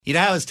You know,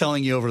 I was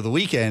telling you over the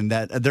weekend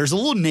that there's a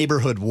little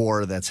neighborhood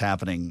war that's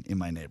happening in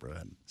my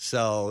neighborhood.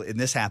 So, and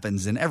this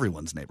happens in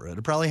everyone's neighborhood.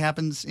 It probably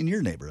happens in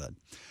your neighborhood.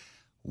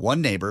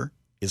 One neighbor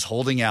is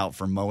holding out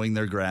for mowing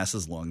their grass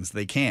as long as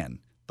they can.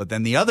 But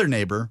then the other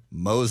neighbor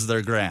mows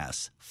their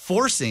grass,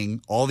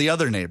 forcing all the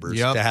other neighbors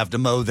to have to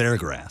mow their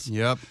grass.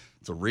 Yep.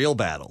 It's a real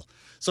battle.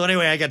 So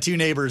anyway, I got two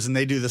neighbors, and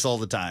they do this all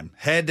the time,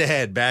 head to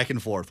head, back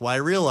and forth. Well, I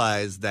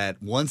realized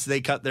that once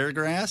they cut their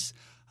grass,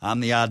 I'm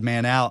the odd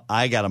man out.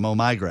 I got to mow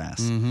my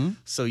grass. Mm-hmm.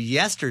 So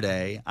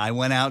yesterday, I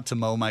went out to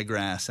mow my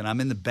grass, and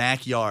I'm in the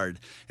backyard,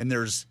 and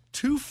there's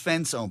two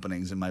fence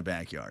openings in my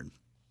backyard.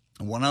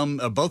 One of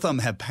them, both of them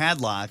have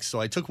padlocks, so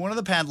I took one of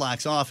the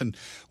padlocks off, and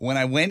when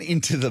I went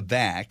into the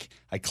back,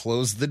 I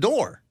closed the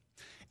door.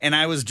 And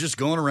I was just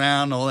going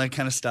around, all that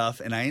kind of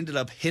stuff, and I ended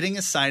up hitting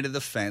a side of the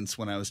fence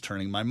when I was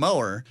turning my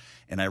mower,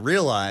 and I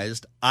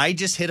realized I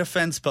just hit a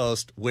fence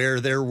post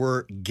where there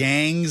were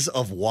gangs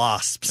of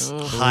wasps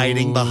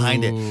hiding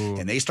behind it,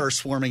 and they start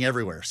swarming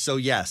everywhere. So,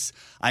 yes,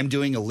 I'm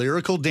doing a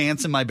lyrical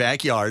dance in my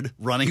backyard,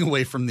 running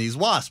away from these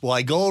wasps. Well,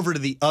 I go over to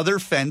the other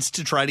fence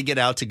to try to get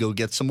out to go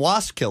get some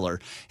wasp killer,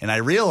 and I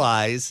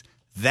realize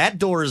that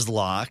door is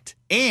locked,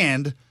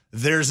 and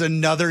there's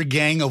another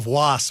gang of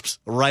wasps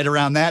right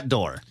around that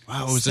door.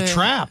 Wow, it was a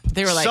trap.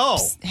 They were like,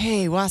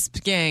 hey,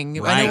 wasp gang.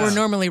 Right. I know we're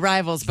normally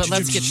rivals, but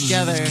let's get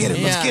together. Let's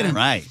get him.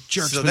 Right.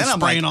 Jerks so been then I'm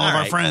spraying like, all of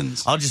our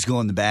friends. I'll just go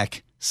in the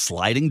back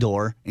sliding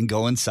door and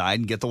go inside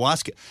and get the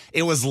wasp.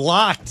 It was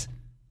locked.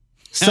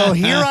 So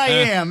here I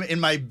am in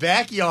my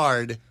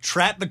backyard,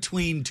 trapped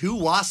between two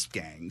wasp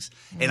gangs,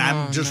 and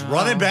I'm just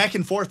running back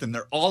and forth, and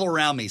they're all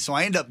around me. So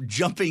I end up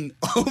jumping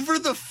over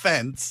the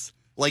fence,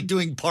 like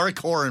doing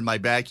parkour in my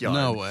backyard.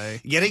 No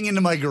way. Getting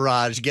into my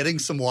garage, getting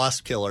some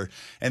wasp killer,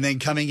 and then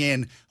coming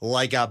in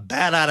like a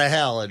bat out of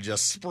hell and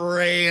just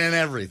spraying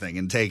everything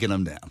and taking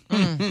them down.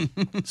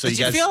 So Did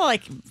you feel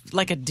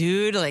like a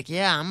dude? Like,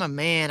 yeah, I'm a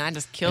man. I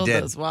just killed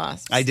those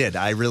wasps. I did.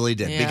 I really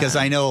did. Yeah. Because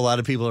I know a lot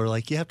of people are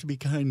like, you have to be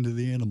kind to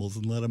the animals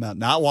and let them out.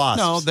 Not wasps.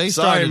 No, they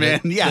started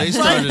man. it. Yeah, they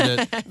started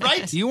it.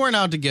 Right. You weren't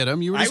out to get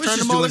them. You were just trying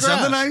to mow doing the grass.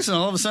 something nice, and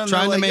all of a sudden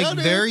trying they're to like,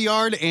 make their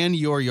yard and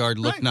your yard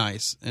look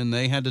nice, and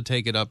they had to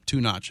take it up 2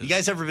 notches. You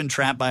guys ever been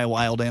trapped by a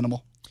wild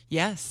animal?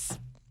 Yes.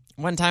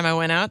 One time I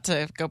went out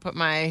to go put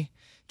my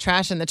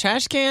trash in the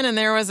trash can, and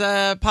there was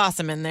a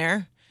possum in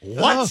there.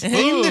 What?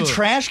 In the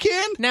trash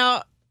can?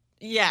 Now,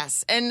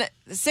 yes, and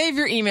save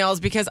your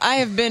emails because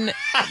I've been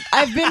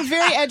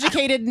very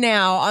educated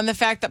now on the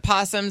fact that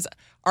possums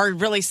are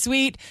really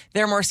sweet.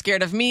 They're more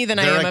scared of me than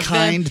I am of them. They're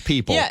kind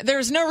people. Yeah,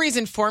 there's no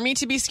reason for me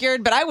to be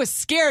scared, but I was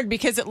scared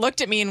because it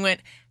looked at me and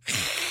went...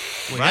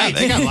 Right.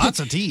 They got lots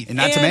of teeth. And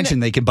not to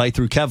mention they could bite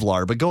through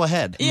Kevlar, but go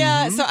ahead.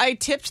 Yeah, so I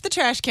tipped the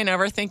trash can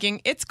over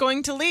thinking it's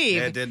going to leave.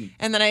 Yeah, it didn't.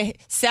 And then I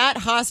sat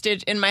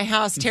hostage in my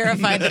house,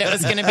 terrified that it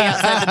was going to be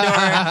outside the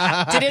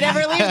door. Did it ever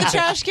leave the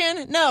trash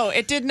can? No,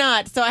 it did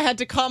not. So I had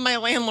to call my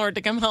landlord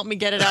to come help me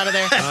get it out of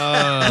there.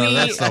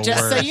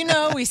 So you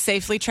know, we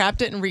safely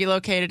trapped it and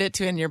relocated it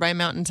to a nearby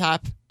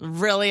mountaintop.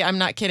 Really, I'm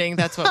not kidding.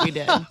 That's what we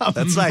did.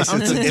 That's nice.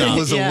 It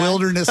was a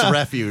wilderness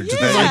refuge.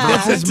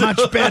 Yeah. This is much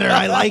better.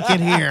 I like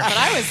it here.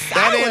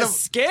 But I was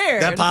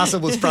scared. That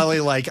possum was probably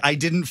like, I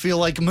didn't feel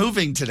like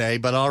moving today,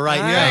 but all right,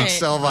 thanks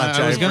so much.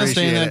 I was going to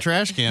stay in appreciate that it.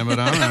 trash can, but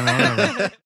I don't know. Whatever.